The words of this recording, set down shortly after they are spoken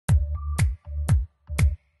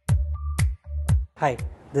Hi,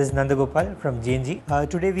 this is Nandagopal from GNG.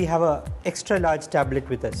 Today we have an extra large tablet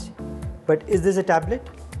with us. But is this a tablet?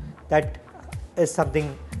 That is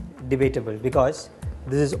something debatable because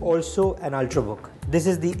this is also an Ultrabook. This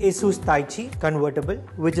is the Asus Taichi Convertible,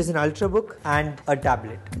 which is an Ultrabook and a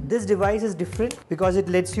tablet. This device is different because it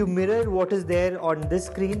lets you mirror what is there on this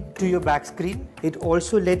screen to your back screen. It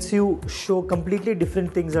also lets you show completely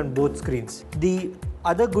different things on both screens. The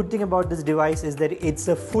other good thing about this device is that it's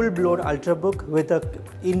a full-blown Ultrabook with a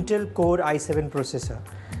Intel Core i7 processor.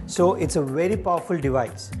 So it's a very powerful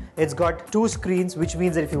device. It's got two screens, which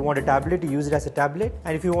means that if you want a tablet, you use it as a tablet.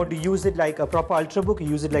 And if you want to use it like a proper Ultrabook, you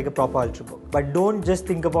use it like a proper Ultrabook. But don't just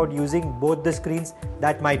think about using both the screens.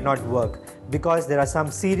 That might not work because there are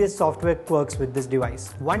some serious software quirks with this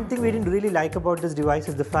device. One thing we didn't really like about this device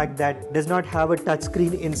is the fact that it does not have a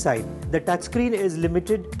touchscreen inside. The touchscreen is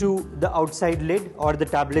limited to the outside lid or the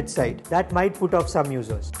tablet side. That might put off some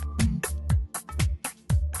users.